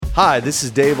Hi, this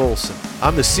is Dave Olson.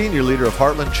 I'm the senior leader of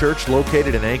Heartland Church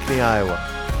located in Ankeny, Iowa.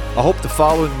 I hope the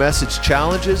following message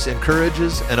challenges,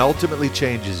 encourages, and ultimately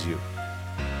changes you.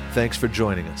 Thanks for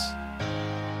joining us.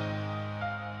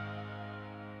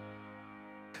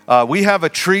 We have a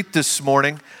treat this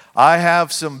morning. I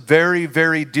have some very,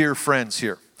 very dear friends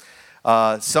here.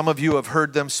 Some of you have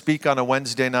heard them speak on a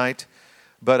Wednesday night,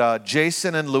 but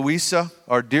Yeisson and Luisa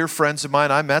are dear friends of mine.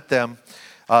 I met them.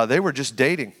 They were just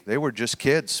dating. They were just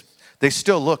kids. They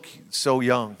still look so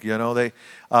young, you know.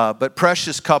 But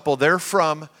precious couple. They're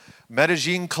from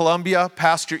Medellin, Colombia.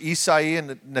 Pastor Yeisson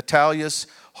and Natalia's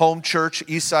home church.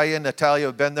 Yeisson and Natalia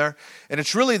have been there. And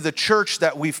it's really the church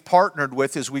that we've partnered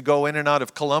with as we go in and out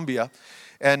of Colombia.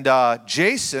 And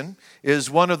Yeisson is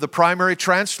one of the primary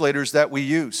translators that we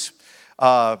use.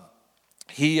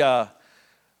 We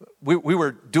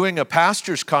were doing a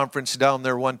pastor's conference down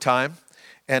there one time.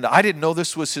 And I didn't know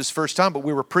this was his first time, but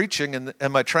we were preaching,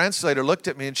 and my translator looked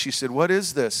at me, and she said, "What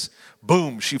is this?"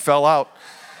 Boom, she fell out.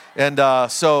 And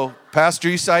so Pastor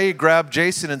Yeisson grabbed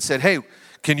Yeisson and said, "Hey,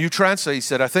 can you translate?" He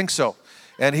said, "I think so."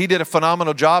 And he did a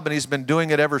phenomenal job, and he's been doing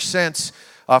it ever since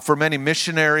for many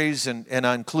missionaries and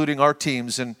including our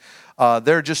teams. And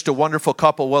they're just a wonderful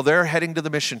couple. Well, they're heading to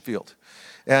the mission field.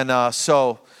 And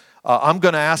so I'm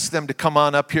going to ask them to come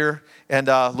on up here. And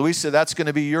Luisa, that's going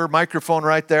to be your microphone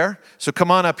right there. So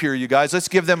come on up here, you guys. Let's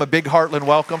give them a big Heartland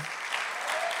welcome.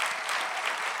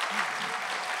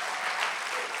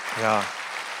 Yeah.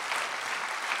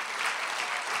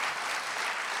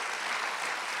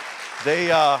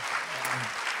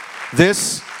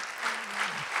 This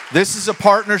is a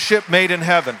partnership made in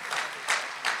heaven.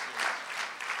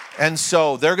 And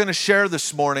so they're going to share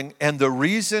this morning. And the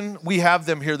reason we have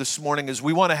them here this morning is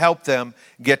we want to help them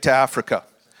get to Africa.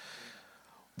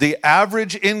 The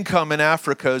average income in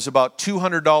Africa is about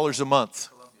 $200 a month.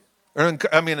 In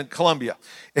Colombia.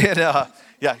 And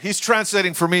yeah, he's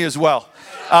translating for me as well.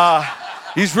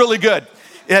 He's really good.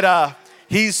 The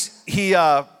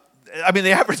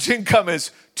average income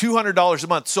is $200 a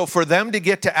month. So for them to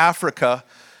get to Africa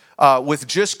with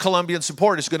just Colombian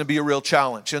support is going to be a real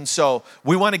challenge. And so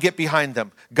we want to get behind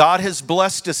them. God has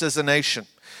blessed us as a nation.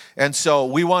 And so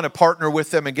we want to partner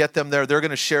with them and get them there. They're going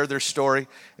to share their story.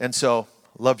 And so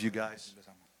love you guys.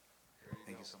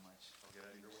 Thank you so much.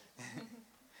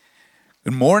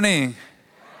 Good morning.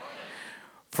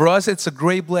 For us, it's a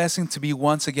great blessing to be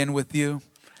once again with you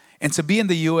and to be in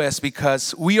the U.S.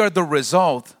 because we are the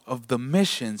result of the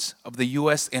missions of the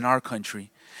U.S. in our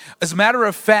country. As a matter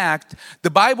of fact,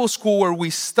 the Bible school where we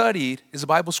studied is a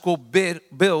Bible school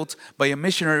built by a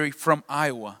missionary from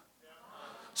Iowa.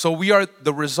 So we are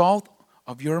the result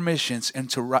of your missions, and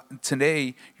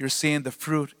today you're seeing the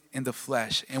fruit in the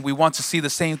flesh, and we want to see the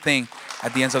same thing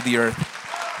at the ends of the earth.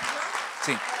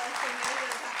 Sí.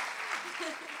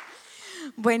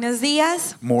 Buenos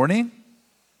días. Morning.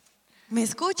 ¿Me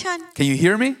escuchan? Can you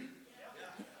hear me?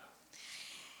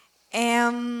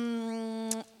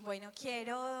 Bueno,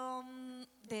 quiero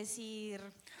decir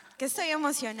que estoy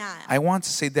emocionada. I want to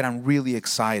say that I'm really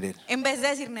excited En vez de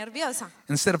decir nerviosa.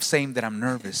 instead of saying that I'm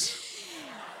nervous.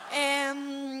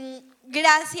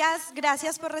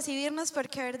 Gracias por recibirnos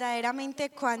porque verdaderamente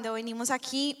cuando venimos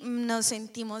aquí nos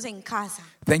sentimos en casa.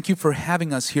 Thank you for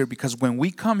having us here because when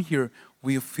we come here,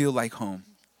 we feel like home.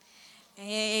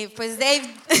 Pues Dave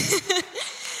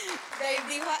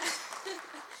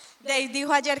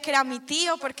dijo ayer que era mi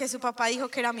tío porque su papá dijo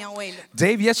que era mi abuelo.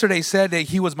 Dave yesterday said that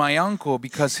he was my uncle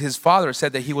because his father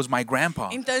said that he was my grandpa.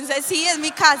 Entonces sí, es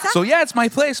mi casa. So yeah, it's my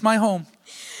place, my home.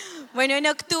 Bueno, en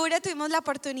octubre tuvimos la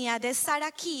oportunidad de estar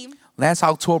aquí. Last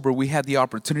October, we had the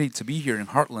opportunity to be here in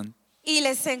Heartland. Y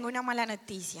les tengo una mala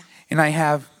noticia. And I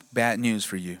have bad news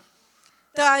for you.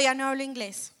 Todavía no hablo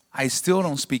inglés. I still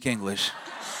don't speak English.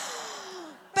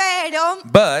 Pero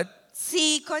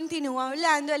sí continúo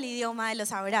hablando el idioma de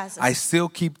los abrazos. I still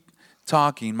keep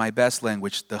talking my best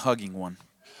language, the hugging one.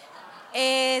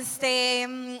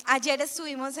 Ayer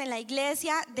estuvimos en la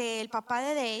iglesia del papá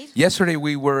de Dave. Yesterday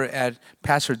we were at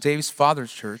Pastor Dave's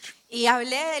father's church. Y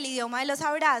hablé del idioma de los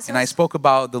abrazos. And I spoke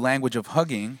about the language of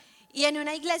hugging. Y en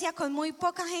una iglesia con muy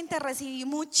poca gente recibí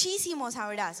muchísimos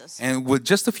abrazos. And with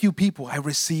just a few people, I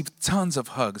received tons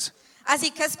of hugs.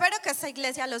 Así que espero que esta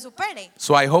iglesia lo supere.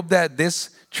 So I hope that this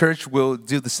church will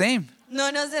do the same. No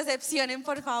nos decepcionen,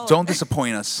 por favor. Don't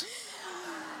disappoint us.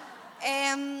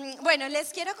 Bueno,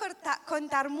 les quiero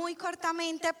contar muy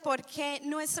cortamente por qué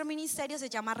nuestro ministerio se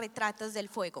llama Retratos del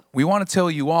Fuego. We want to tell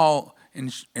you all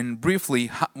in briefly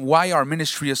why our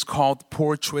ministry is called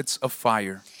Portraits of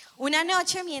Fire. Una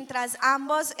noche mientras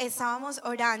ambos estábamos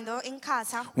orando en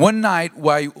casa, One night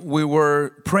while we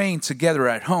were praying together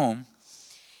at home,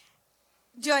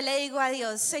 yo le digo a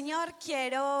Dios, Señor,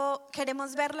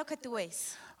 queremos ver lo que tú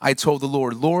ves. I told the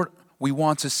Lord, Lord, we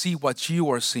want to see what you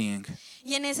are seeing.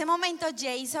 Y en ese momento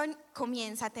Yeisson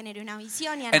comienza a tener una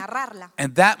visión y a narrarla.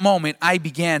 And that moment, I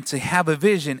began to have a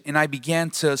vision and I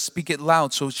began to speak it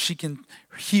loud so she can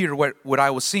hear what I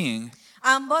was seeing.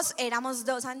 Ambos éramos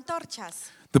dos antorchas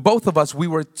The both of us, we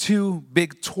were two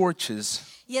big torches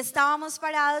y estábamos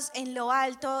parados en lo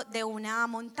alto de una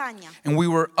montaña. and we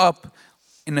were up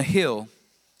in a hill.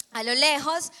 A lo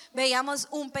lejos veíamos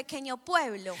un pequeño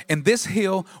pueblo In this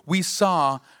hill, we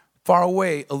saw far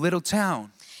away a little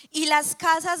town. y las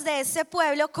casas de ese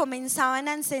pueblo comenzaban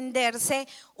a encenderse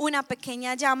una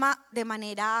pequeña llama de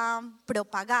manera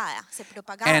propagada. Se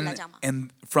propagaba la llama.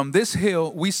 And from this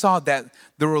hill, we saw that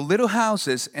there were little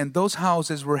houses, and those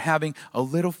houses were having a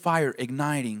little fire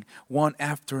igniting one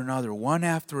after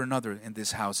another in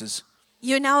these houses.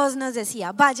 Y una voz nos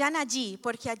decía, vayan allí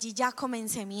porque allí ya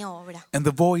comencé mi obra. And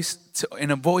a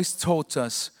voice told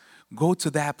us, go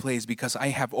to that place because I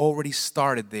have already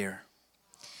started there.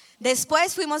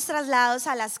 Después fuimos trasladados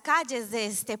a las calles de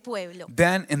este pueblo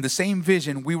Then, in the same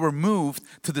vision, we were moved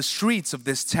to the streets of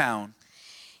this town.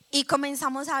 y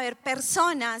comenzamos a ver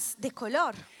personas de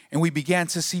color. And we began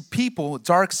to see people,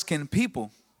 dark-skinned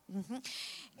people.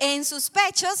 En sus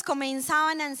pechos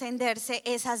comenzaban a encenderse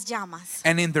esas llamas.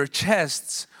 And in their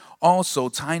chests, also,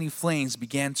 tiny flames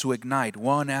began to ignite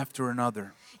one after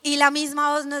another. Y la misma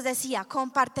voz nos decía,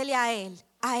 compártele a él,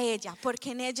 a ella,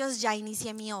 porque en ellos ya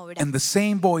inicié mi obra. And the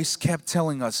same voice kept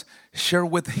telling us, share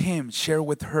with him, share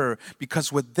with her,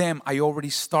 because with them I already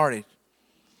started.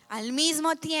 Al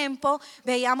mismo tiempo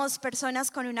veíamos personas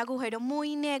con un agujero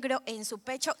muy negro en su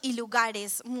pecho y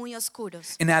lugares muy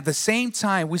oscuros. And at the same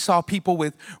time, we saw people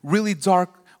with really dark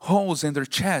holes in their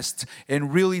chest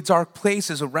and really dark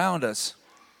places around us.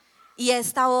 Y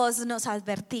esta voz nos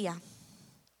advertía,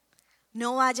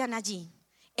 no vayan allí,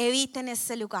 eviten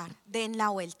ese lugar, den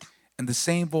la vuelta. And the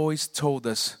same voice told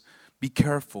us, be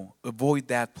careful, avoid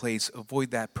that place,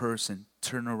 avoid that person,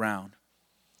 turn around.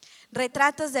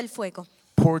 Retratos del fuego.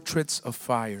 Portraits of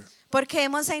fire. Porque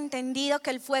hemos entendido que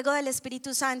el fuego del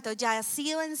Espíritu Santo ya ha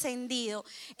sido encendido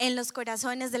en los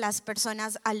corazones de las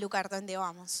personas al lugar donde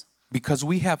vamos. Because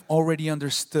we have already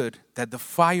understood that the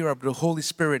fire of the Holy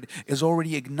Spirit is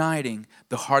already igniting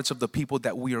the hearts of the people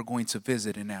that we are going to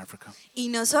visit in Africa. Y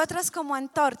nosotros como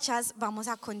antorchas vamos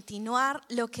a continuar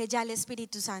lo que ya el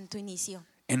Espíritu Santo inició.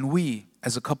 And we,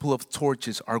 as a couple of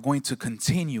torches, are going to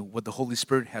continue what the Holy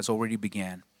Spirit has already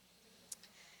began.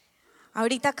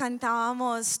 Ahorita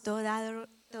cantábamos,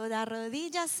 toda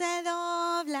rodilla se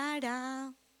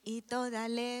doblará y toda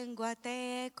lengua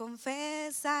te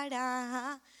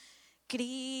confesará.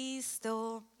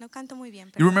 Cristo. No canto muy bien.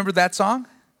 You remember that song?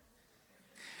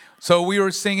 So we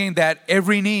were singing that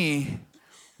every knee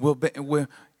will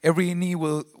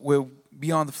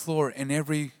be on the floor and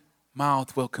every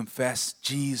mouth will confess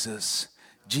Jesus,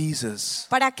 Jesus.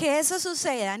 Para que eso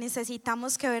suceda,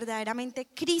 necesitamos que verdaderamente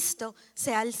Cristo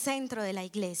sea el centro de la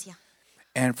iglesia.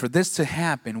 And for this to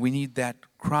happen, we need that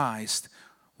Christ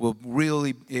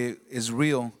really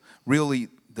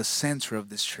the center of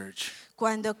this church.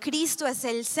 Cuando Cristo es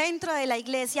el centro de la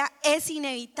iglesia, es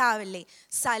inevitable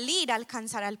salir a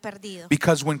alcanzar al perdido.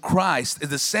 Because when Christ is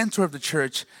the center of the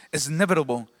church, it's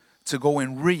inevitable to go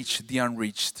and reach the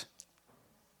unreached.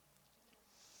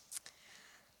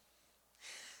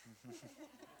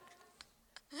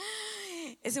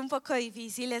 Es un poco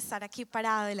difícil estar aquí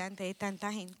parado delante de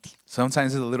tanta gente,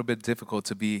 Sometimes it's a little bit difficult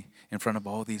to be in front of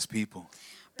all these people.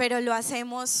 pero lo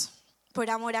hacemos por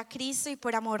amor a Cristo y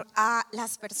por amor a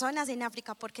las personas en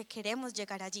África porque queremos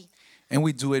llegar allí. And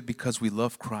we do it because we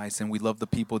love Christ and we love the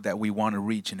people that we want to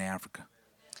reach in Africa.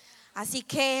 Así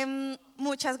que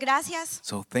muchas gracias.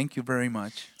 So thank you very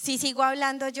much. Si sigo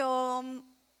hablando yo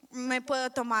me puedo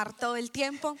tomar todo el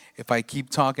tiempo. If I keep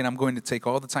talking, I'm going to take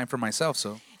all the time for myself.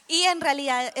 Y en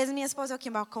realidad es mi esposo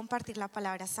quien va a compartir la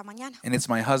palabra esta mañana. And it's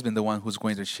my husband, the one who's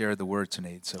going to share the word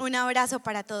tonight. So Un abrazo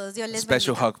para todos. Dios a les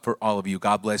special bendiga. hug for all of you.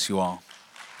 God bless you all.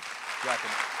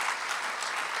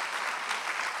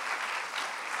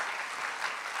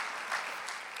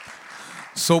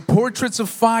 So portraits of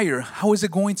fire, how is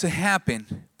it going to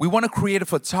happen? We want to create a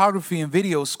photography and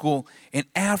video school in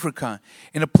Africa,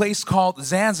 in a place called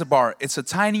Zanzibar. It's a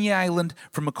tiny island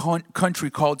from a country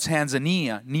called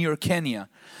Tanzania, near Kenya.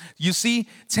 You see,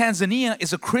 Tanzania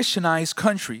is a Christianized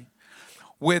country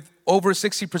with over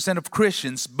 60% of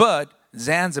Christians, but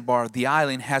Zanzibar, the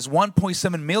island, has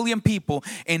 1.7 million people,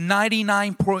 and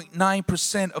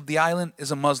 99.9% of the island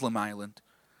is a Muslim island.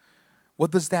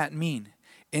 What does that mean?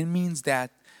 It means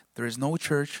that there is no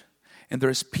church and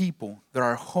there's people that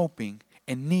are hoping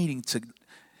and needing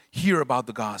hear about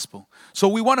the gospel. So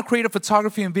we want to create a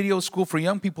photography and video school for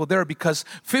young people there because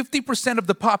 50% of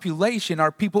the population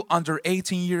are people under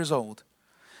 18 years old.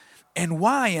 And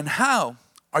why and how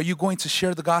are you going to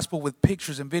share the gospel with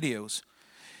pictures and videos?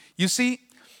 You see,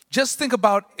 just think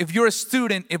about if you're a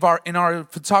student in our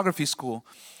photography school,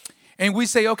 and we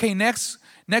say, okay, next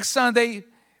Sunday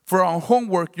for our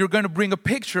homework, you're going to bring a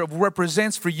picture of what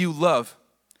represents for you love.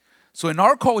 So in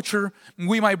our culture,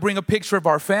 we might bring a picture of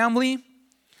our family,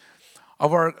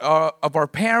 of our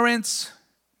parents,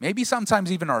 maybe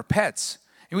sometimes even our pets.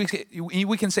 And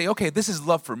we can say, okay, this is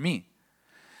love for me.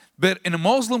 But in a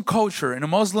Muslim culture, in a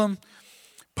Muslim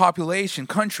population,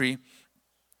 country,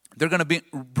 they're going to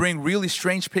bring really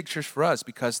strange pictures for us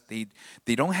because they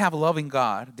don't have a loving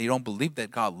God. They don't believe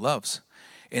that God loves.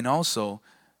 And also,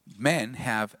 men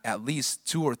have at least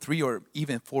 2 or 3 or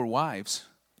even 4 wives.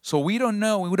 So we don't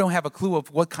know, we don't have a clue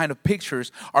of what kind of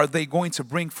pictures are they going to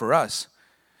bring for us.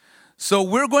 So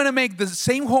we're going to make the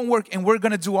same homework and we're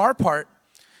going to do our part.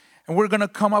 And we're going to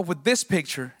come up with this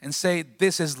picture and say,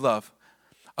 this is love.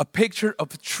 A picture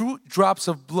of true drops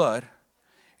of blood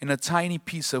in a tiny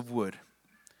piece of wood.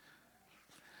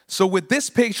 So with this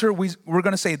picture, we're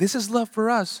going to say, this is love for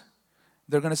us.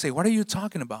 They're going to say, what are you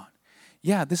talking about?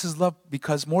 Yeah, this is love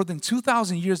because more than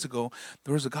 2,000 years ago,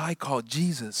 there was a guy called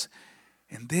Jesus.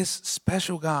 And this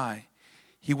special guy,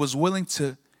 he was willing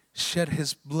to shed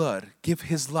his blood, give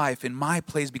his life in my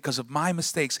place because of my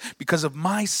mistakes, because of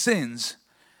my sins.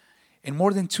 And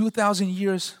more than 2,000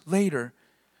 years later,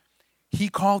 he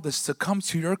called us to come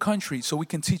to your country so we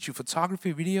can teach you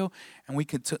photography, video, and we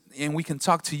can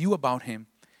talk to you about him.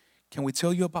 Can we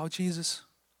tell you about Jesus?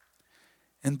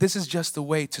 And this is just a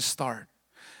way to start.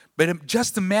 But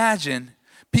just imagine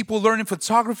people learning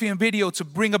photography and video to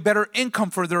bring a better income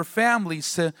for their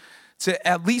families, to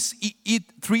at least eat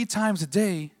 3 times a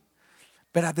day,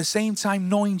 but at the same time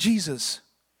knowing Jesus.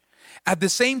 At the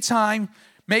same time,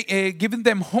 giving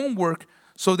them homework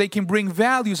so they can bring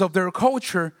values of their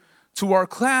culture to our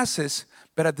classes,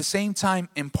 but at the same time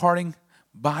imparting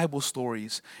Bible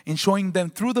stories and showing them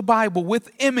through the Bible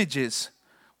with images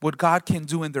what God can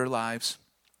do in their lives.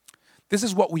 This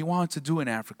is what we want to do in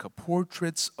Africa.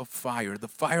 Portraits of fire, the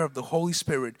fire of the Holy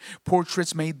Spirit.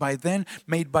 Portraits made by them,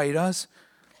 made by us,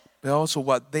 but also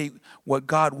what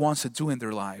God wants to do in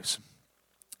their lives.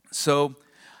 So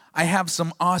I have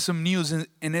some awesome news, and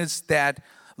it's that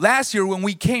last year when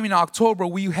we came in October,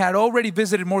 we had already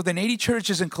visited more than 80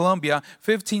 churches in Colombia,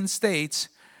 15 states,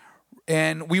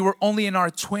 and we were only in our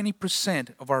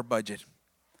 20% of our budget.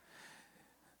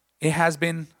 It has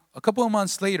been a couple of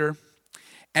months later,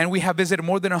 and we have visited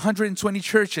more than 120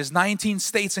 churches, 19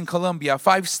 states in Colombia,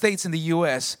 5 states in the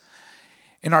U.S.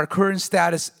 And our current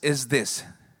status is this: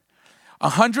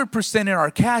 100% in our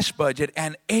cash budget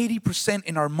and 80%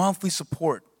 in our monthly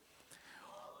support.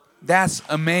 That's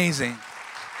amazing.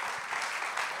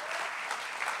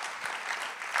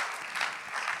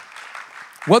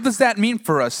 What does that mean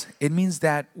for us? It means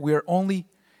that we're only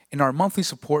in our monthly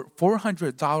support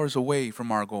 $400 away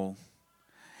from our goal.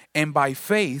 And by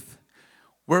faith,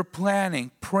 we're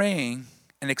planning, praying,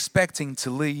 and expecting to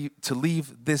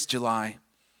leave this July.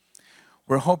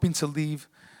 We're hoping to leave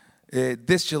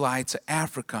this July to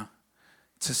Africa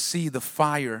to see the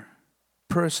fire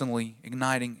personally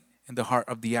igniting in the heart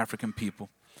of the African people.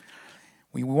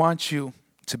 We want you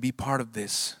to be part of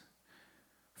this.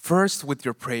 First, with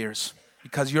your prayers,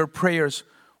 because your prayers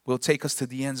will take us to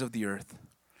the ends of the earth.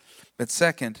 But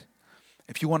second,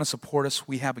 if you want to support us,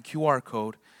 we have a QR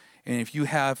code. And if you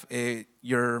have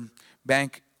your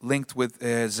bank linked with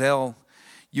Zelle,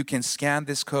 you can scan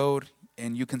this code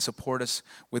and you can support us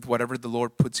with whatever the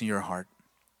Lord puts in your heart.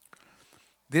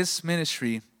 This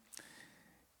ministry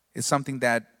is something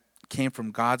that came from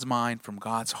God's mind, from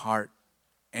God's heart.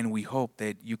 And we hope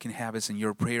that you can have us in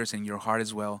your prayers and your heart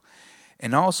as well.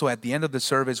 And also at the end of the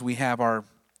service, we have our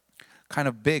kind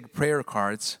of big prayer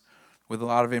cards with a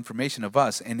lot of information of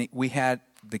us. And we had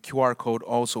the QR code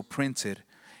also printed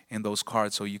in those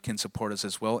cards so you can support us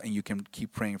as well and you can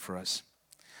keep praying for us.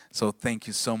 So thank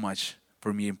you so much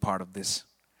for being part of this.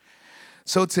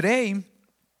 So today,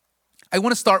 I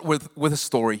want to start with a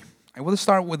story. I want to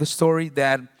start with a story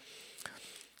that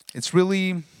it's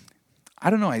really, I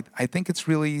don't know, I think it's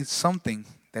really something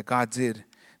that God did,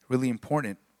 really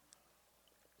important.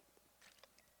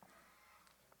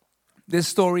 This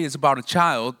story is about a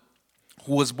child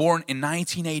who was born in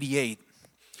 1988.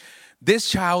 This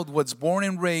child was born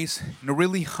and raised in a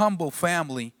really humble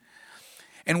family.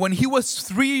 And when he was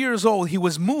 3 years old, he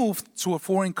was moved to a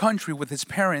foreign country with his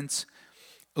parents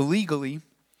illegally.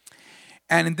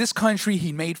 And in this country,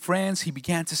 he made friends. He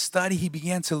began to study. He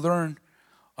began to learn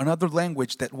another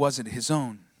language that wasn't his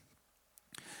own.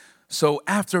 So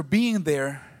after being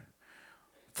there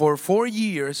for 4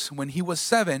 years, when he was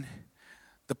 7,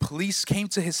 the police came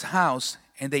to his house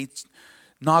and they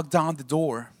knocked on the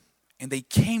door. And they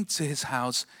came to his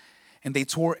house and they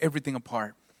tore everything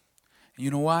apart. And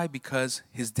you know why? Because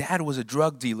his dad was a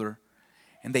drug dealer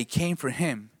and they came for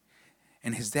him.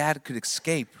 And his dad could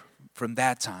escape from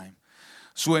that time.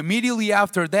 So immediately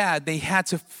after that, they had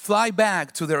to fly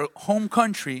back to their home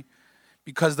country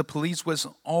because the police was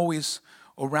always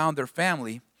around their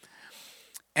family.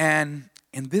 And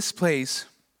in this place,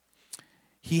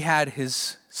 he had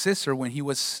his sister when he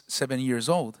was 7 years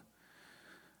old.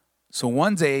 So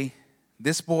one day,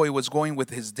 this boy was going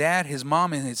with his dad, his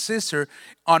mom, and his sister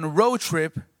on a road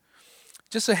trip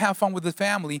just to have fun with the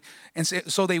family. And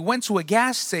so they went to a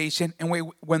gas station, and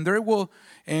when they were,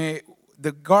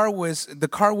 the car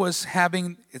was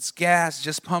having its gas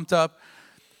just pumped up,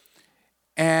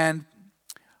 and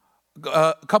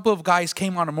a couple of guys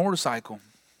came on a motorcycle,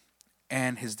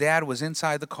 and his dad was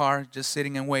inside the car just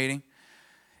sitting and waiting,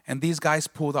 and these guys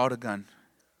pulled out a gun,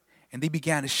 and they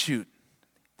began to shoot.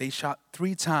 They shot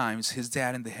 3 times his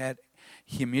dad in the head.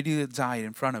 He immediately died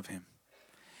in front of him.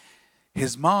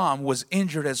 His mom was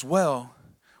injured as well,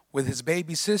 with his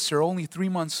baby sister only 3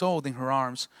 months old in her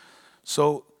arms.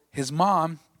 So his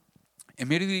mom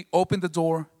immediately opened the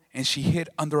door and she hid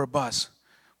under a bus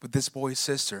with this boy's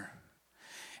sister.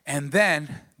 And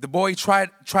then the boy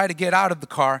tried to get out of the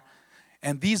car,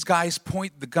 and these guys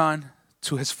point the gun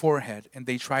to his forehead and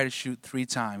they try to shoot 3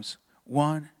 times.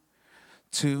 1,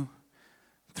 2,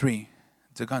 3.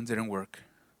 The gun didn't work.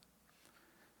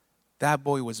 That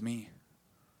boy was me.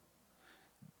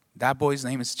 That boy's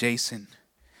name is Yeisson.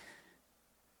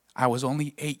 I was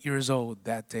only 8 years old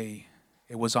that day.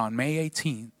 It was on May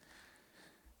 18th,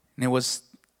 and it was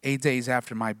 8 days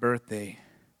after my birthday.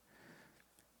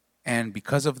 And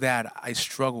because of that, I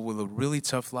struggled with a really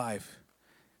tough life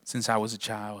since I was a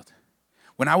child.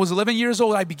 When I was 11 years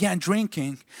old, I began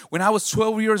drinking. When I was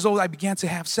 12 years old, I began to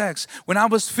have sex. When I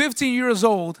was 15 years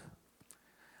old,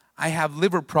 I have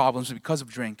liver problems because of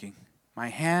drinking. My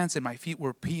hands and my feet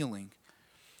were peeling.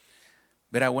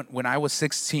 But when I was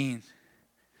 16,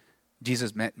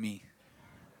 Jesus met me.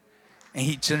 And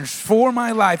he transformed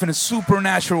my life in a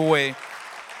supernatural way.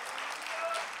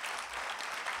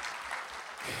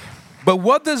 But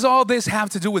what does all this have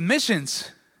to do with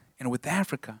missions and with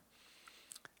Africa?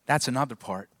 That's another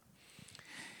part.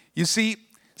 You see,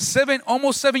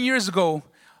 almost 7 years ago,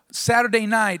 Saturday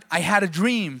night, I had a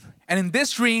dream. And in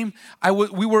this dream,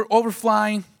 we were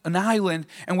overflying an island.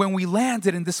 And when we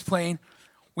landed in this plane,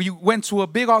 we went to a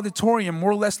big auditorium,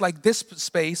 more or less like this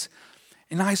space.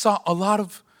 And I saw a lot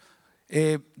of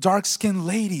dark-skinned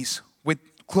ladies with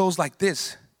clothes like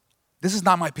this. This is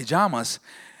not my pajamas.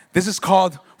 This is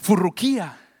called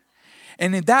furukia.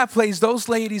 And in that place, those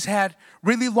ladies had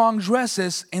really long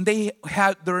dresses and they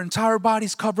had their entire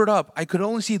bodies covered up. I could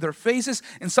only see their faces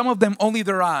and some of them only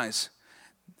their eyes.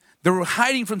 They were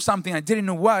hiding from something, I didn't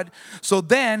know what. So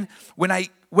then when I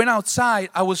went outside,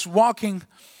 I was walking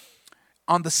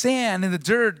on the sand, in the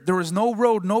dirt. There was no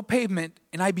road, no pavement.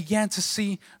 And I began to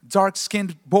see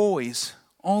dark-skinned boys,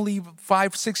 only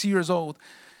 5, 6 years old.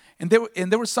 And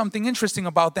there was something interesting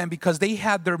about them because they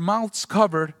had their mouths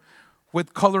covered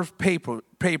with colored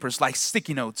papers like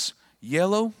sticky notes,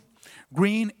 yellow,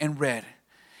 green, and red.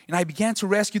 And I began to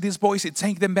rescue these boys and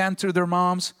take them back to their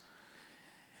moms.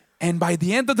 And by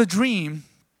the end of the dream,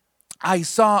 I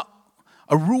saw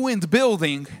a ruined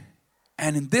building.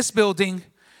 And in this building,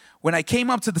 when I came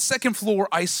up to the second floor,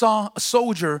 I saw a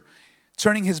soldier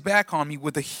turning his back on me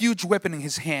with a huge weapon in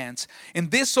his hands.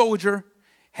 And this soldier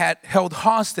had held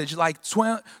hostage like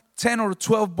 10 or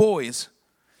 12 boys.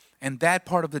 And that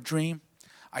part of the dream,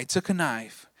 I took a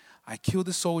knife, I killed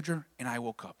the soldier, and I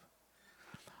woke up.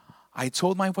 I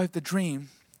told my wife the dream,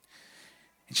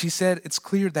 and she said, it's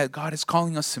clear that God is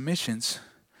calling us to missions.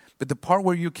 But the part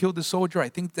where you killed the soldier, I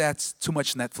think that's too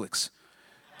much Netflix,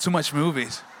 too much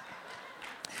movies.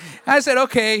 I said,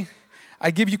 okay,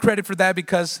 I give you credit for that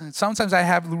because sometimes I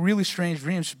have really strange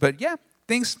dreams. But yeah,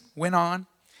 things went on.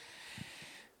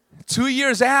 2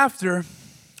 years after,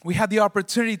 we had the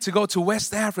opportunity to go to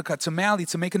West Africa, to Mali,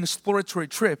 to make an exploratory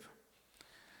trip.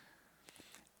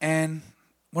 And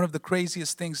one of the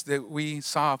craziest things that we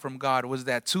saw from God was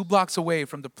that 2 blocks away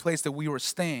from the place that we were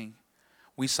staying,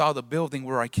 we saw the building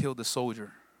where I killed the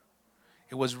soldier.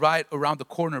 It was right around the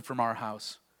corner from our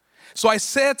house. So I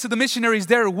said to the missionaries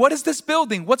there, what is this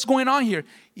building? What's going on here?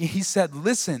 He said,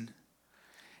 listen.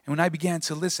 And when I began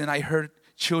to listen, I heard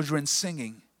children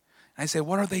singing. I said,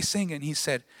 what are they singing? He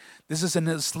said, this is an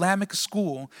Islamic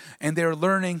school, and they're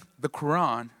learning the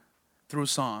Quran through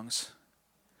songs.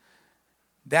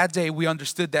 That day, we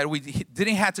understood that we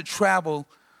didn't have to travel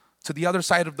to the other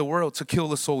side of the world to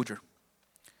kill a soldier.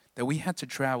 That we had to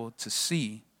travel to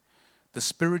see the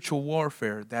spiritual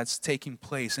warfare that's taking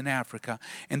place in Africa.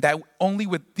 And that only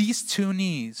with these two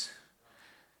needs,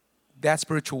 that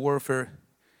spiritual warfare,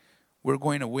 we're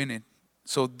going to win it.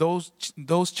 So those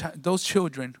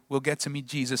children will get to meet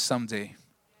Jesus someday.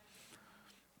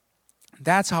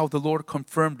 That's how the Lord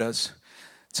confirmed us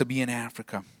to be in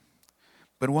Africa.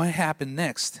 But what happened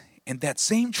next? In that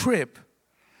same trip,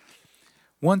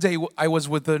 one day I was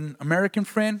with an American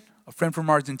friend, a friend from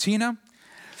Argentina,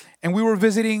 and we were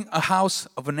visiting a house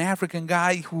of an African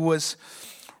guy who was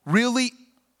really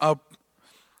a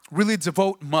really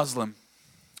devout Muslim.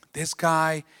 This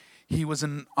guy, he was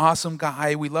an awesome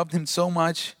guy. We loved him so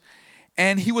much.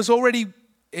 And he was already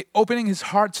opening his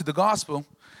heart to the gospel.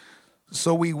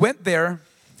 So we went there.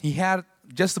 He had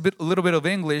just a little bit of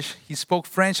English. He spoke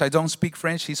French. I don't speak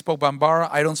French. He spoke Bambara.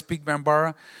 I don't speak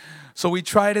Bambara. So we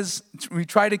tried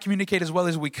to communicate as well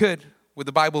as we could with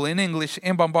the Bible in English,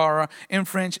 in Bambara, in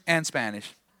French, and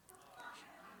Spanish.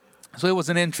 So it was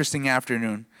an interesting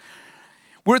afternoon.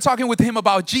 We were talking with him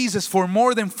about Jesus for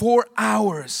more than 4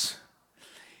 hours.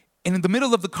 And in the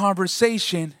middle of the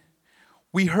conversation,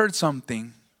 we heard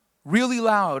something really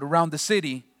loud around the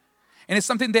city. And it's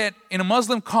something that in a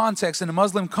Muslim context, in a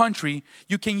Muslim country,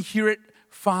 you can hear it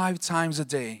 5 times a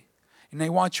day. And I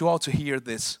want you all to hear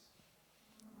this.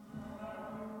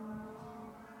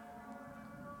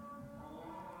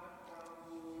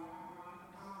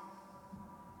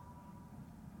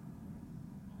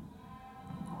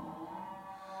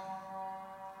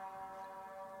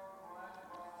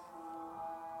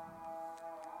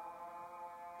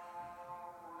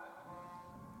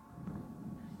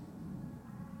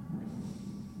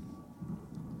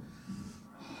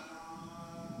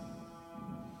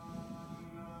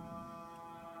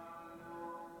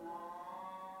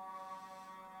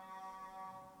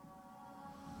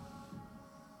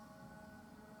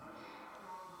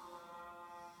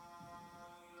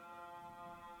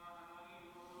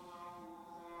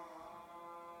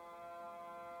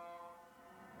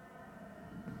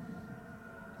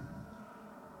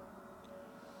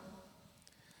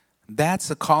 That's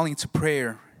the calling to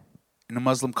prayer in a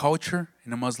Muslim culture,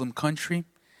 in a Muslim country.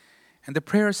 And the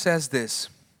prayer says this: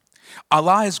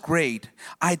 Allah is great.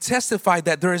 I testify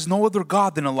that there is no other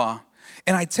God than Allah.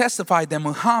 And I testify that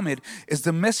Muhammad is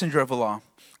the messenger of Allah.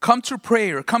 Come to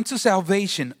prayer, come to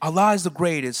salvation. Allah is the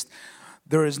greatest.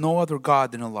 There is no other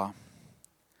God than Allah.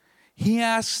 He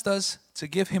asked us to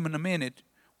give him in a minute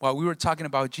while we were talking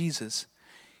about Jesus.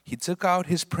 He took out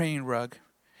his praying rug.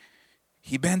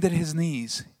 He bended his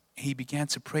knees. He began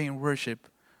to pray and worship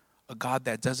a God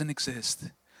that doesn't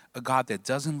exist, a God that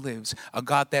doesn't live, a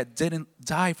God that didn't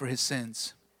die for his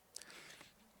sins.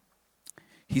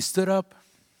 He stood up,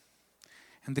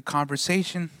 and the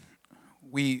conversation,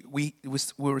 we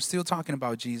were still talking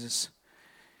about Jesus.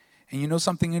 And you know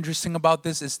something interesting about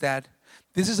this is that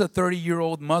this is a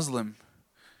 30-year-old Muslim.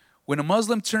 When a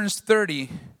Muslim turns 30,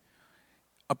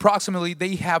 approximately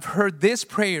they have heard this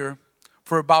prayer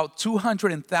for about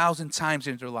 200,000 times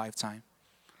in their lifetime.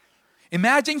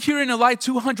 Imagine hearing a lie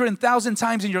 200,000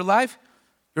 times in your life.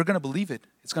 You're going to believe it.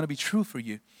 It's going to be true for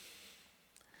you.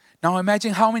 Now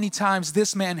imagine how many times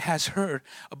this man has heard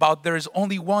about there is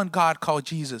only one God called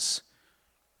Jesus.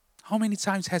 How many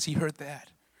times has he heard that?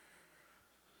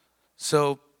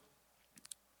 So,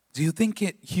 do you think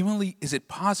humanly is it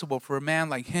possible for a man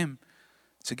like him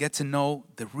to get to know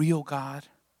the real God?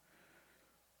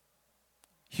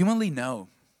 Humanly, no.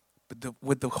 But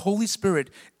with the Holy Spirit,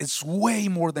 it's way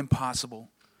more than possible.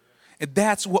 And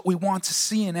that's what we want to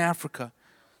see in Africa,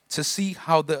 to see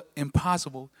how the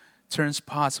impossible turns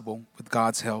possible with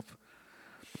God's help.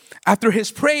 After his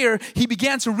prayer, he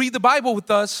began to read the Bible with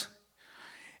us.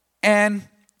 And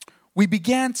we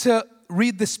began to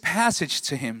read this passage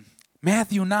to him.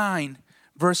 Matthew 9,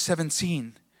 verse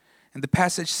 17. And the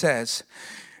passage says,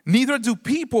 "Neither do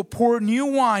people pour new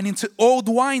wine into old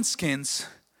wineskins.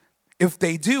 If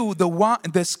they do,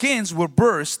 the skins will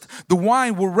burst, the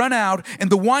wine will run out,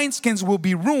 and the wineskins will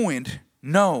be ruined.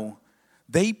 No,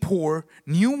 they pour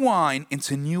new wine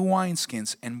into new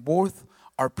wineskins, and both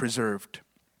are preserved."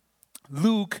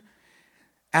 Luke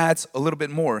adds a little bit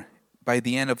more by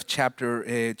the end of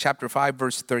chapter 5,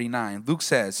 verse 39. Luke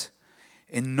says,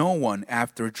 "And no one,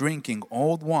 after drinking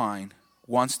old wine,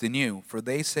 wants the new, for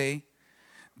they say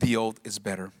the old is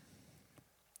better."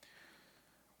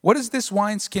 What is this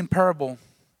wineskin parable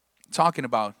talking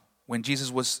about when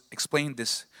Jesus was explaining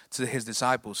this to his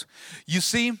disciples. You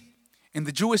see, in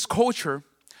the Jewish culture,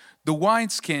 the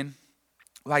wineskin,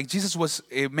 like Jesus was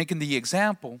making the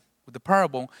example with the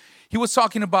parable, he was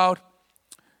talking about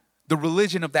the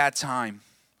religion of that time.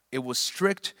 It was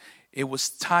strict, it was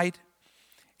tight,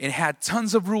 it had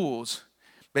tons of rules.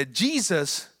 But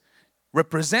Jesus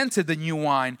represented the new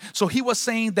wine. So he was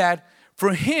saying that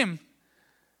for him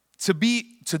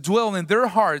to dwell in their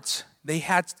hearts, he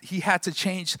had to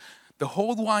change the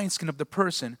whole wineskin of the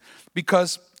person,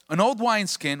 because an old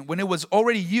wineskin, when it was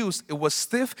already used, it was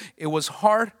stiff, it was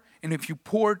hard, and if you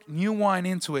poured new wine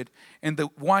into it and the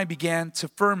wine began to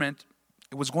ferment,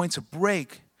 it was going to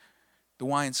break the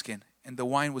wineskin, and the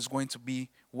wine was going to be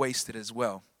wasted as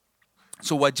well.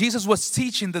 So what Jesus was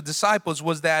teaching the disciples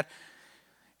was that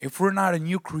if we're not a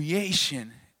new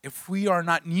creation, if we are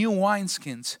not new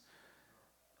wineskins,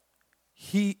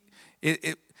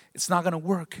 it's not going to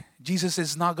work. Jesus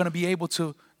is not going to be able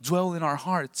to dwell in our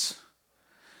hearts.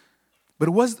 But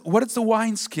what is the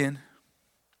wineskin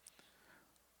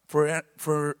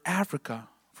for Africa,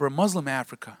 for a Muslim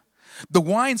Africa? The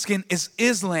wineskin is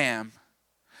Islam.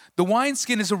 The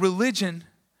wineskin is a religion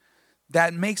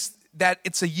that makes that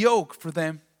it's a yoke for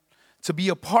them to be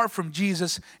apart from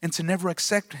Jesus and to never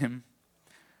accept him.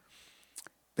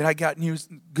 But I got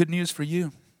good news for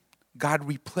you. God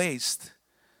replaced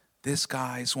this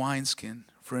guy's wineskin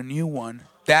for a new one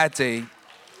that day.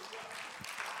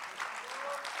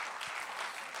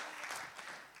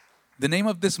 The name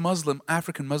of this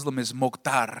African Muslim is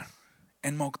Mokhtar.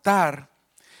 And Mokhtar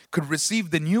could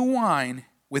receive the new wine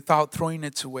without throwing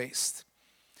it to waste.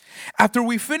 After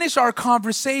we finished our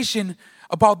conversation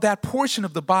about that portion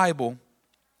of the Bible,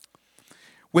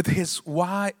 with his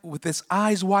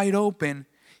eyes wide open,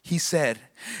 he said,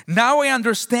 "Now I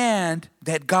understand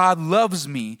that God loves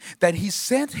me, that he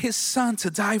sent his son to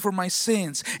die for my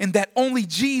sins, and that only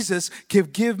Jesus can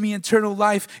give me eternal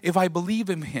life if I believe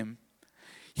in him."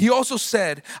 He also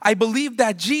said, "I believe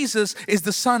that Jesus is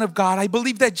the Son of God. I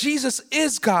believe that Jesus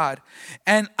is God.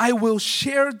 And I will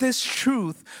share this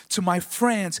truth to my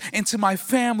friends and to my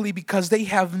family because they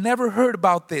have never heard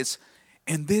about this.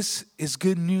 And this is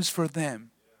good news for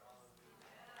them."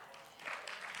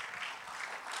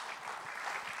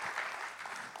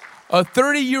 A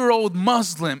 30-year-old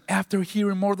Muslim, after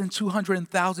hearing more than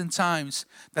 200,000 times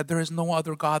that there is no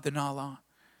other God than Allah,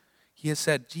 he has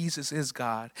said, Jesus is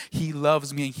God. He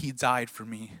loves me and he died for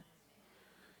me.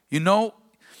 You know,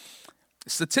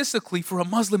 statistically, for a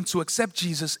Muslim to accept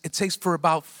Jesus, it takes for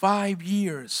about 5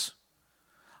 years.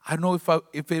 I don't know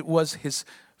if it was his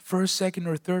first, second,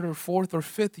 or third, or fourth, or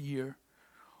fifth year,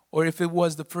 or if it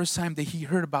was the first time that he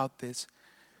heard about this.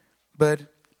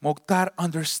 But Mokhtar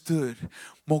understood,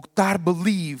 Mokhtar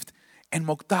believed, and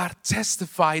Mokhtar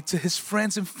testified to his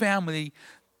friends and family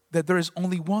that there is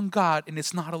only one God, and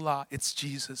it's not Allah, it's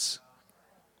Jesus.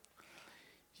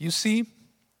 You see,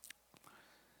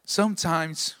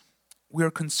 sometimes we are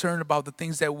concerned about the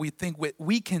things that we think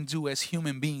we can do as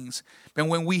human beings. But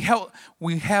when we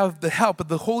have the help of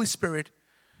the Holy Spirit,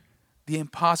 the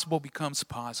impossible becomes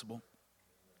possible.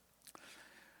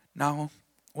 Now,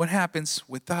 what happens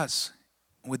with us,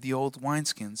 with the old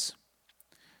wineskins?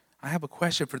 I have a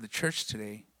question for the church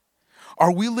today.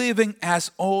 Are we living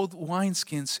as old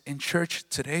wineskins in church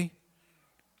today?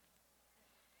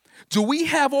 Do we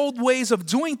have old ways of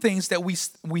doing things that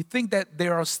we think that they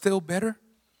are still better?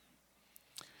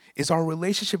 Is our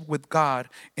relationship with God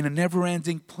in a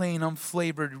never-ending, plain,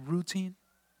 unflavored routine?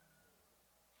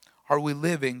 Are we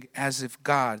living as if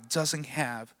God doesn't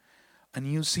have a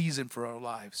new season for our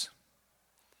lives?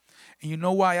 And you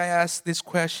know why I ask these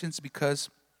questions? Because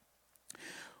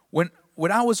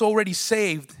when I was already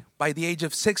saved by the age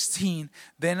of 16,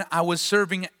 then I was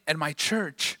serving at my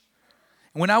church.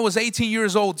 When I was 18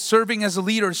 years old, serving as a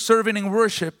leader, serving in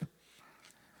worship,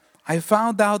 I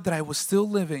found out that I was still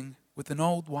living with an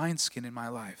old wineskin in my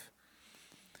life.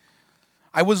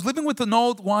 I was living with an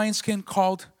old wineskin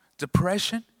called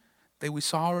depression that we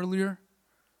saw earlier,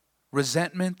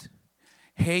 resentment,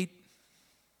 hate.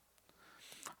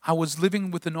 I was living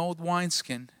with an old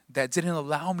wineskin that didn't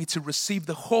allow me to receive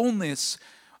the wholeness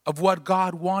of what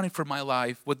God wanted for my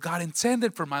life, what God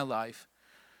intended for my life.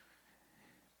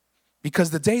 Because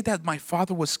the day that my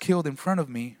father was killed in front of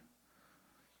me,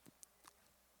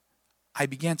 I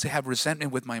began to have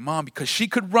resentment with my mom because she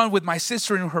could run with my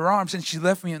sister in her arms and she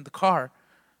left me in the car.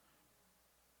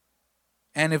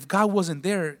 And if God wasn't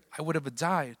there, I would have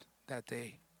died that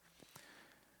day.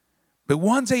 But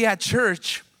one day at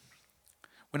church,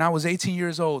 when I was 18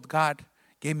 years old, God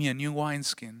gave me a new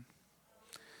wineskin.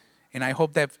 And I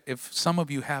hope that if some of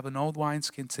you have an old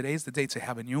wineskin, today's the day to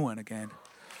have a new one again.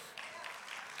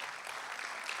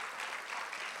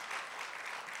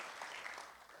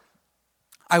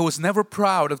 I was never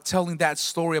proud of telling that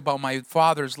story about my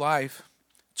father's life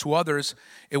to others.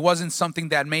 It wasn't something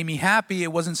that made me happy.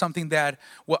 It wasn't something that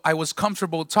I was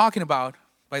comfortable talking about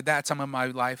by that time in my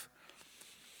life.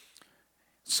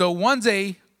 So one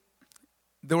day,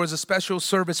 there was a special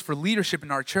service for leadership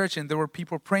in our church, and there were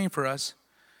people praying for us.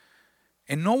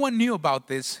 And no one knew about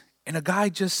this, and a guy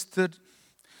just stood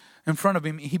in front of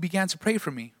him. He began to pray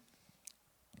for me.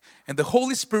 And the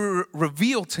Holy Spirit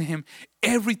revealed to him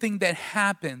everything that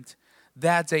happened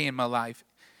that day in my life.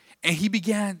 And he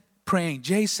began praying,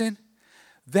 Yeisson,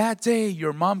 that day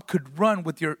your mom could run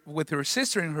with her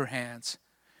sister in her hands,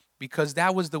 because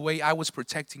that was the way I was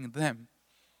protecting them.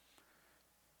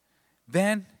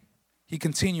 Then he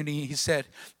continued, he said,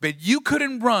 but you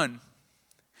couldn't run.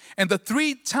 And the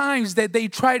 3 times that they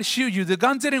tried to shoot you, the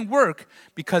gun didn't work,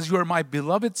 because you are my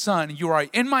beloved son. You are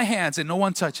in my hands and no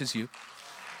one touches you.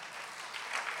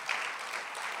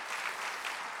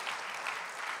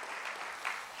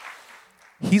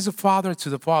 He's a father to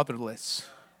the fatherless.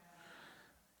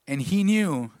 And he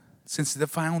knew since the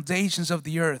foundations of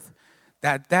the earth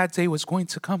that that day was going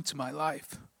to come to my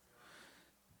life.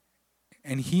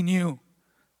 And he knew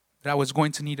that I was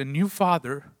going to need a new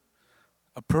father,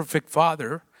 a perfect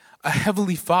father, a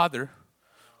heavenly father.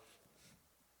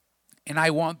 And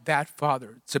I want that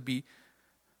father to be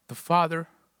the father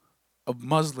of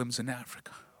Muslims in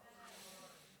Africa.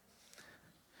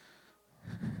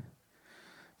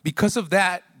 Because of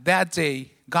that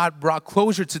day, God brought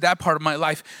closure to that part of my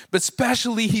life. But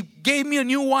especially, He gave me a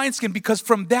new wineskin, because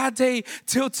from that day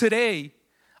till today,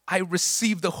 I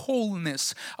received the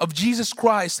wholeness of Jesus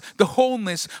Christ, the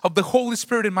wholeness of the Holy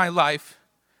Spirit in my life.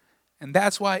 And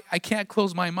that's why I can't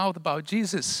close my mouth about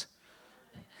Jesus.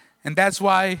 And that's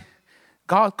why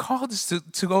God called us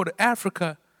to go to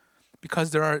Africa, because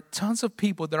there are tons of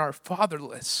people that are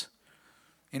fatherless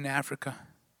in Africa,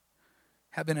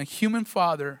 having a human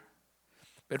father,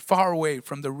 but far away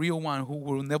from the real one who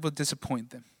will never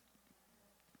disappoint them.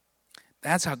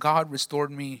 That's how God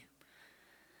restored me.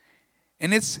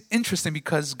 And it's interesting,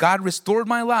 because God restored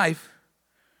my life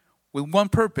with one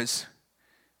purpose: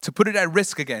 to put it at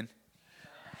risk again.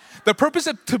 The purpose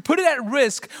of to put it at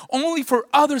risk only for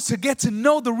others to get to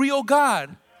know the real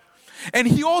God. And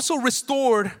He also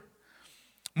restored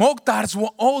Mokhtar's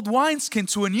old wineskin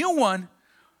to a new one,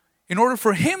 in order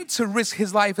for him to risk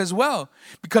his life as well.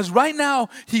 Because right now,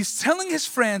 he's telling his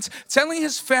friends, telling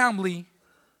his family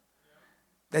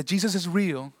that Jesus is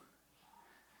real,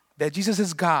 that Jesus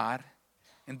is God,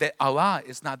 and that Allah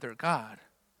is not their God.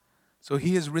 So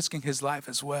he is risking his life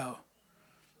as well.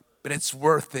 But it's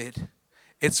worth it.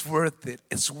 It's worth it.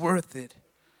 It's worth it.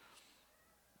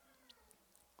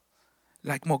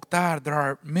 Like Mokhtar, there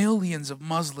are millions of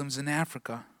Muslims in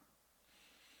Africa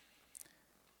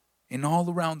and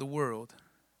all around the world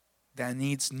that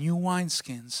needs new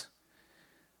wineskins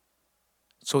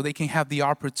so they can have the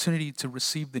opportunity to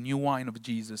receive the new wine of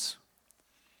Jesus.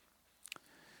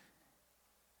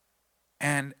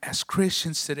 And as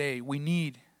Christians today, we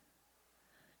need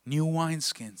new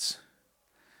wineskins,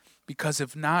 because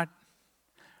if not,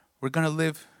 we're going to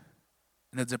live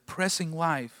in a depressing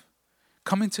life,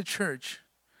 coming to church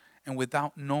and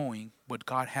without knowing what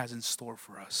God has in store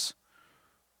for us.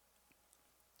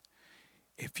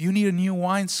 If you need a new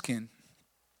wineskin,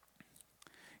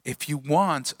 if you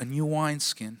want a new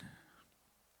wineskin,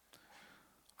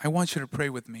 I want you to pray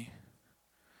with me.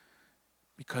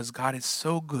 Because God is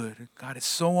so good, God is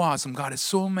so awesome, God is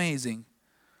so amazing,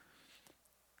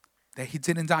 that He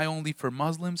didn't die only for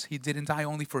Muslims, He didn't die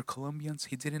only for Colombians,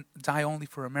 He didn't die only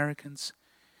for Americans.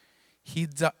 He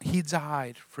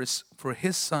died for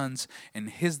His sons and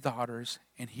His daughters,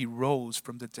 and He rose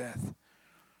from the death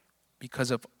because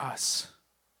of us.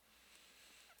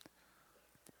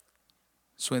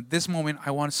 So at this moment, I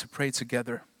want us to pray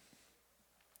together.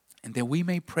 And that we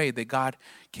may pray that God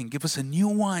can give us a new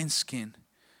wineskin,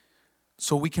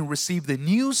 so we can receive the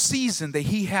new season that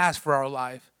He has for our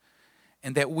life.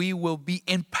 And that we will be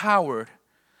empowered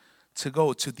to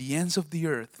go to the ends of the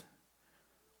earth,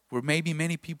 where maybe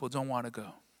many people don't want to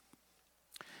go.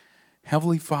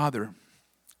 Heavenly Father,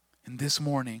 in this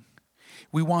morning,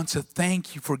 we want to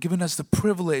thank You for giving us the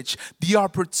privilege, the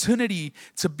opportunity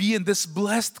to be in this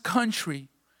blessed country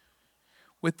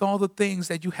with all the things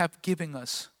that You have given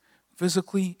us,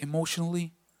 physically,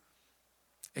 emotionally,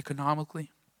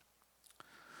 economically.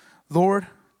 Lord,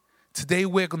 today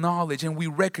we acknowledge and we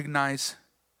recognize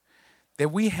that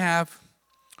we have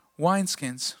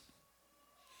wineskins,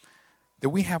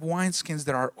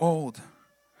 that are old,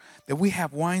 that we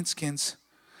have wineskins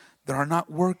that are not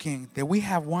working, that we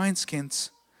have wineskins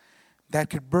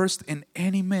that could burst in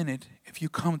any minute if You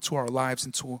come to our lives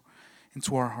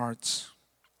into our hearts.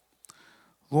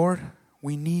 Lord,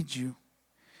 we need you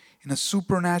in a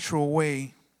supernatural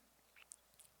way.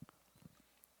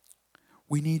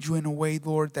 We need you in a way,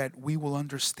 Lord, that we will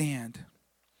understand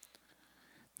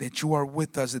that you are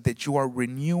with us, that you are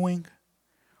renewing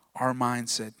our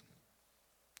mindset.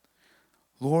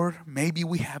 Lord, maybe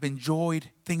we have enjoyed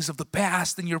things of the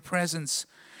past in your presence.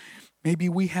 Maybe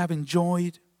we have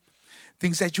enjoyed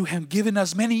things that you have given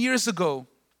us many years ago.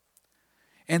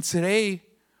 And today,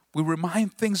 we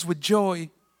remind things with joy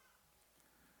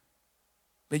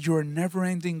that you are a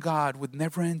never-ending God with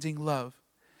never-ending love.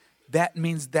 That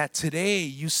means that today,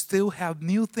 you still have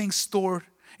new things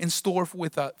in store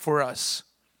for us.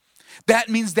 That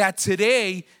means that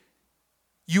today,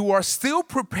 you are still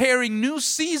preparing new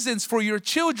seasons for your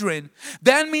children.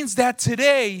 That means that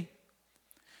today,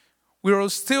 we are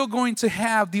still going to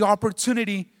have the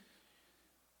opportunity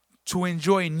to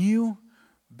enjoy new,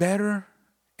 better,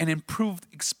 and improved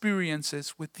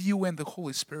experiences with you and the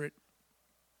Holy Spirit.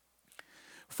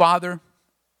 Father,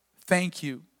 thank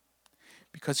you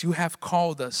because you have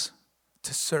called us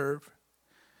to serve,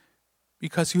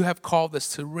 because you have called us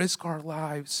to risk our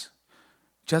lives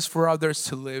just for others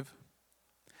to live.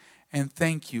 And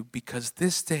thank you because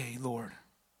this day, Lord,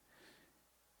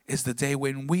 is the day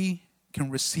when we can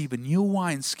receive a new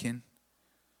wineskin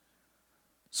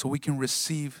so we can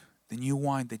receive the new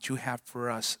wine that you have for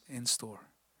us in store.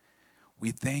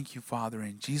 We thank you, Father,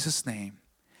 in Jesus' name,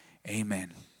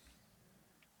 amen.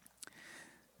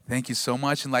 Thank you so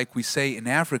much. And like we say in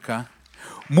Africa,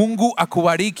 Mungu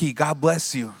akubariki, God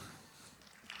bless you.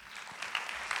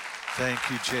 Thank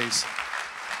you, Jason.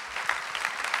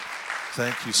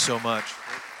 Thank you so much.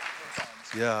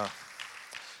 Yeah,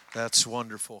 that's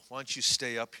wonderful. Why don't you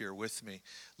stay up here with me?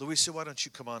 Luisa, why don't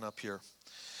you come on up here?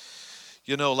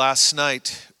 You know, last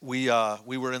night we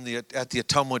were at the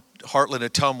Atumwa, Heartland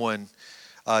Atumwa,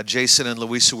 and Jason and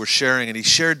Luisa were sharing, and he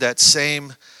shared that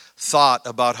same thought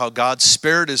about how God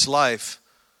spared his life,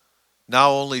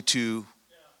 now only to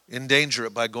endanger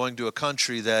it by going to a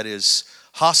country that is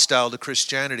hostile to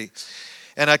Christianity.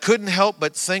 And I couldn't help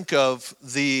but think of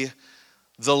when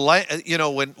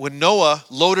Noah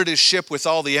loaded his ship with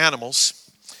all the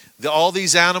animals, all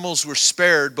these animals were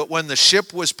spared, but when the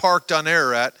ship was parked on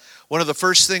Ararat, one of the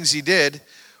first things he did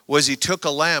was he took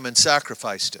a lamb and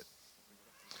sacrificed it.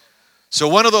 So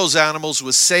one of those animals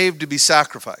was saved to be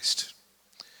sacrificed.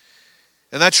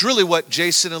 And that's really what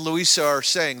Jason and Luisa are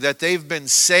saying, that they've been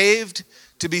saved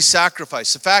to be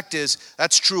sacrificed. The fact is,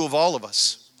 that's true of all of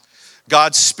us.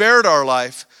 God spared our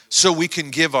life so we can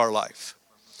give our life.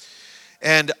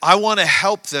 And I want to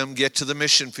help them get to the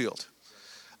mission field.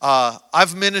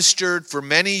 I've ministered for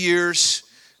many years,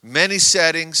 many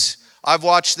settings. I've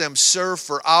watched them serve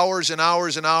for hours and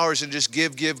hours and hours and just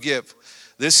give.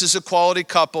 This is a quality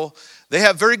couple. They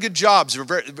have very good jobs. They're a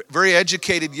very, very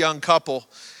educated young couple.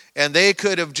 And they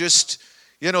could have just,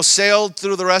 sailed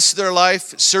through the rest of their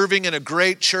life serving in a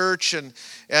great church and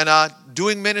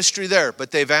doing ministry there.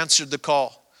 But they've answered the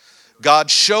call.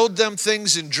 God showed them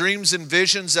things in dreams and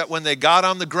visions that when they got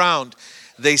on the ground,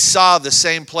 they saw the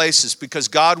same places because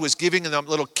God was giving them a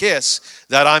little kiss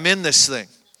that I'm in this thing.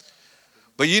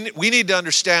 But we need to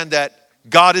understand that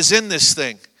God is in this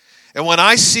thing. And when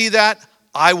I see that,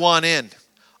 I want in.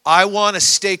 I want to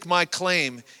stake my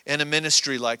claim in a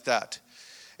ministry like that.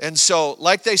 And so,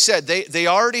 like they said, they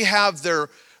already have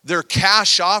their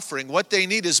cash offering. What they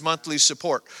need is monthly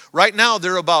support. Right now,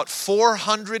 they're about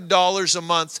 $400 a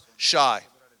month shy.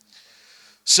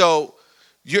 So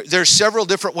there's several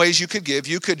different ways you could give.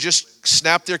 You could just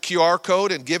snap their QR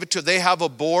code and give it to. They have a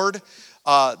board.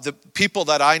 The people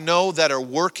that I know that are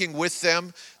working with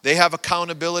them, they have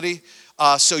accountability.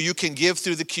 So you can give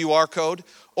through the QR code,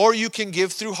 or you can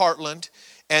give through Heartland.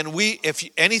 And if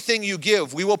anything you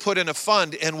give, we will put in a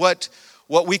fund. And what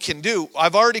we can do,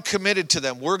 I've already committed to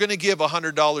them. We're going to give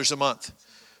 $100 a month.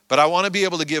 But I want to be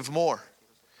able to give more.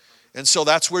 And so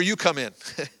that's where you come in.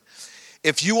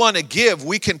 If you want to give,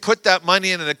 we can put that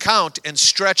money in an account and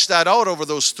stretch that out over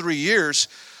those 3 years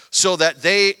so that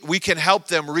we can help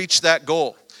them reach that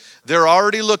goal. They're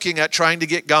already looking at trying to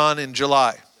get gone in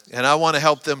July. And I want to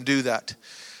help them do that.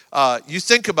 You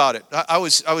think about it. I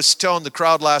was telling the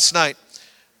crowd last night,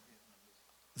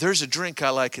 there's a drink I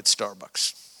like at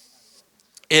Starbucks.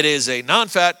 It is a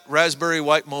non-fat raspberry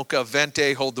white mocha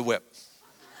venti, hold the whip.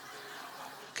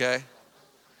 Okay?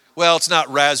 Well, it's not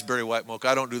raspberry white mocha.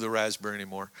 I don't do the raspberry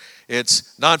anymore.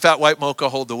 It's non-fat white mocha,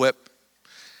 hold the whip,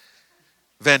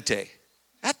 venti.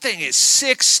 That thing is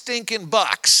 $6 stinking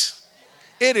bucks.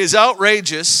 It is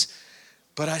outrageous,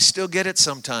 but I still get it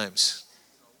sometimes.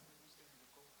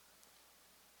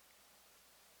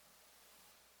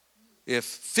 if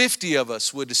 50 of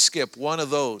us would skip one of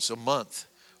those a month,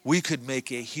 we could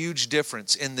make a huge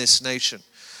difference in this nation.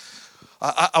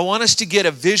 I want us to get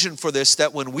a vision for this,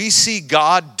 that when we see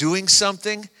God doing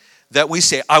something, that we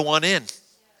say, I want in.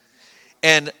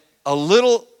 And a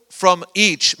little from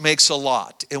each makes a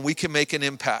lot, and we can make an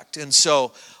impact. And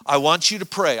so I want you to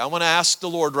pray. I want to ask the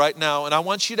Lord right now, and I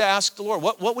want you to ask the Lord,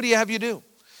 what would He have you do?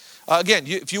 Again,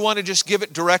 if you want to just give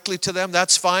it directly to them,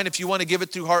 that's fine. If you want to give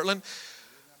it through Heartland,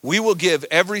 we will give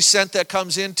every cent that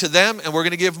comes in to them, and we're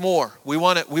going to give more. We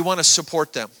want to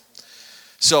support them.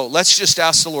 So let's just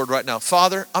ask the Lord right now.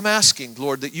 Father, I'm asking,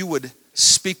 Lord, that you would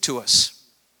speak to us.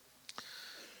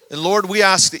 And Lord, we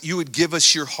ask that you would give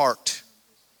us your heart.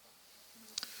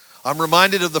 I'm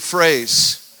reminded of the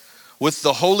phrase, with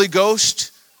the Holy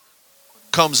Ghost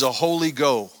comes a holy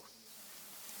go.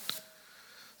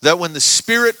 That when the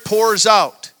Spirit pours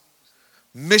out,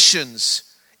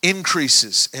 missions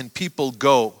increases and people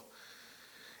go.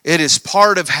 It is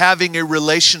part of having a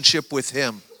relationship with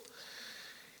Him.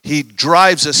 He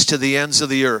drives us to the ends of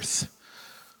the earth.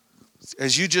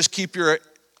 As you just keep your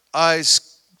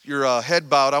eyes, your head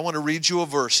bowed, I want to read you a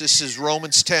verse. This is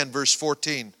Romans 10, verse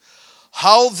 14.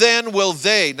 How then will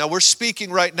they, now we're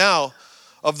speaking right now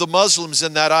of the Muslims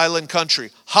in that island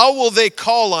country. How will they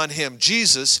call on Him,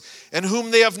 Jesus, in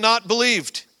whom they have not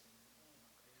believed?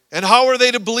 And how are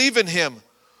they to believe in Him,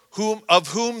 of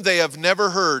whom they have never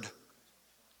heard?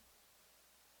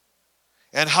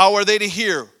 And how are they to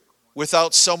hear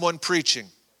without someone preaching?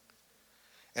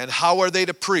 And how are they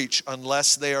to preach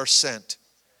unless they are sent?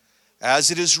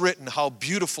 As it is written, how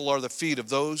beautiful are the feet of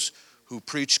those who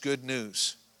preach good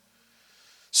news.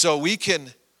 So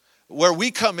where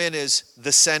we come in is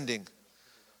the sending.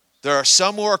 There are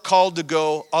some who are called to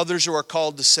go, others who are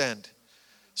called to send.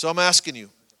 So I'm asking you,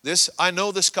 I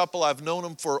know this couple, I've known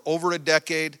them for over a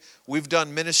decade. We've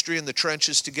done ministry in the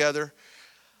trenches together.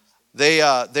 They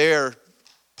are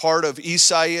part of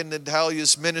Yeisson and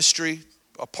Natalia's ministry,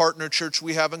 a partner church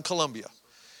we have in Columbia.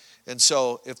 And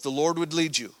so if the Lord would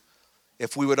lead you,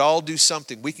 if we would all do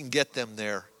something, we can get them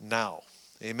there now.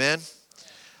 Amen?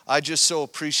 I just so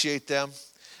appreciate them.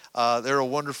 They're a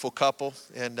wonderful couple.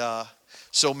 And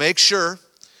so make sure,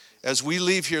 as we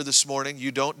leave here this morning,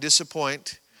 you don't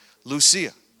disappoint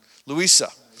Luisa.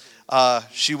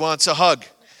 She wants a hug.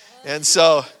 And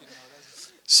so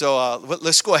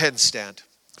let's go ahead and stand.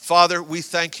 Father, we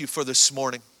thank you for this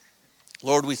morning.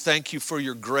 Lord, we thank you for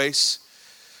your grace.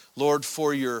 Lord,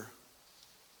 for your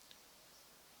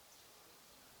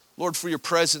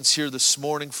presence here this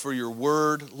morning, for your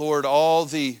word. Lord, all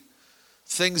the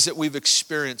things that we've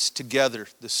experienced together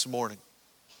this morning.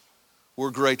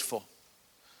 We're grateful.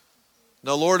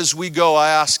 Now, Lord, as we go, I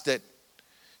ask that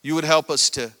you would help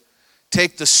us to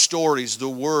take the stories, the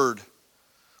word,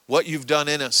 what you've done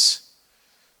in us.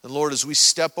 And Lord, as we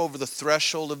step over the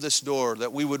threshold of this door,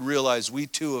 that we would realize we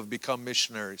too have become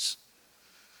missionaries.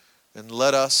 And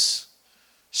let us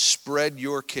spread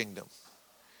your kingdom.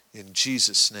 In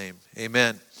Jesus' name,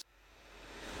 amen.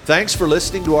 Thanks for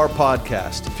listening to our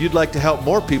podcast. If you'd like to help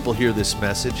more people hear this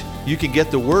message, you can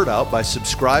get the word out by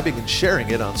subscribing and sharing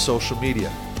it on social media.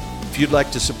 If you'd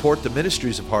like to support the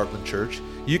ministries of Heartland Church,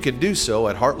 you can do so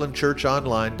at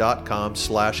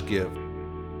heartlandchurchonline.com/give.